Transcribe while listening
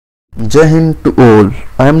Jai Hind to all.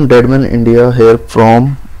 I am Deadman India here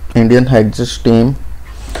from Indian Hackers team.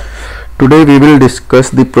 Today we will discuss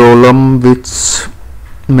the problem which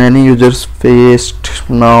many users faced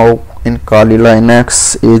now in Kali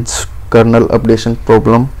Linux is kernel updation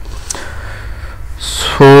problem.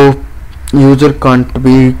 So user can't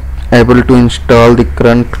be able to install the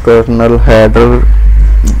current kernel header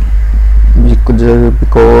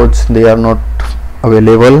because they are not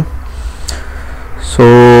available.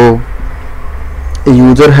 So a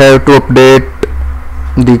user have to update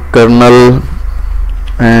the kernel,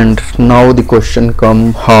 and now the question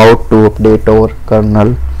come how to update our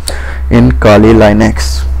kernel in Kali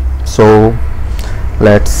Linux. So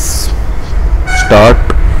let's start.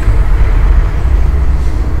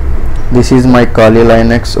 This is my Kali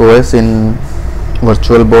Linux OS in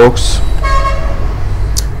VirtualBox.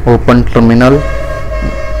 Open terminal,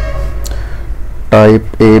 type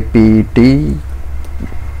apt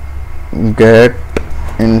get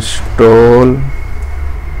install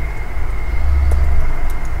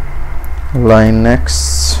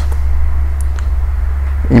Linux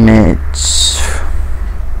image.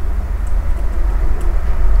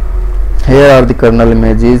 Here are the kernel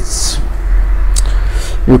images.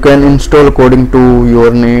 You can install according to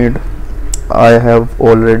your need. I have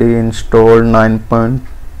already installed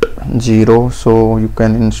 9.0, so you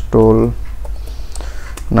can install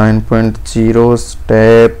 9.0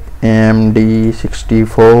 step AMD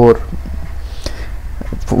 64,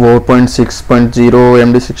 4.6.0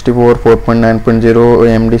 AMD 64, 4.9.0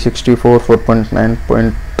 AMD 64,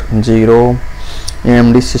 4.9.0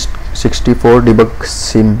 AMD 64 debug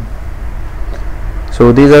sim.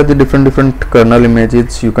 So these are the different kernel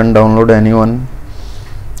images. You can download anyone,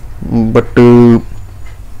 but you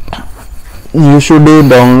should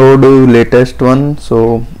download the latest one.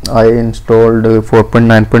 So I installed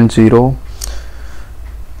 4.9.0.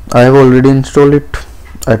 I have already installed it,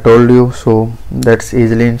 I told you, so that's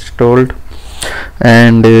easily installed.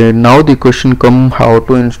 And now the question come how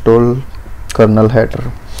to install kernel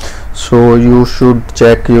header. So you should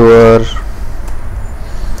check your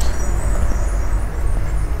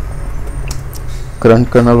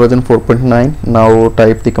current kernel version 4.9. now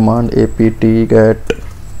type the command apt get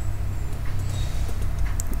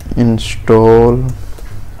install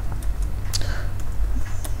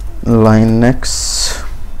Linux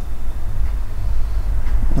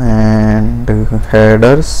and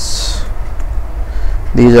headers.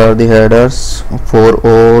 These are the headers for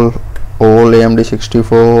all AMD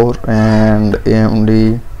 64 and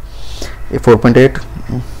AMD 4.8.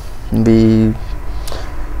 we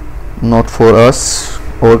not for us,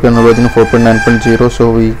 our kernel version 4.9.0,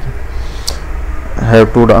 so we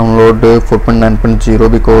have to download 4.9.0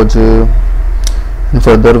 because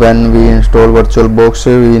further when we install VirtualBox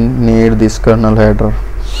we need this kernel header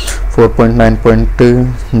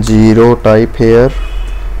 4.9.0. type here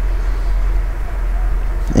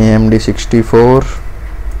AMD 64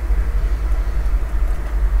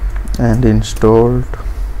 and installed.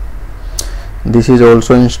 This is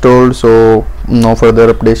also installed, so no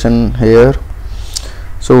further updation here.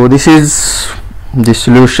 So this is the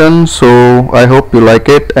solution. So I hope you like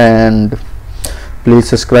it, and please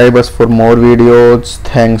subscribe us for more videos.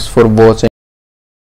 Thanks for watching.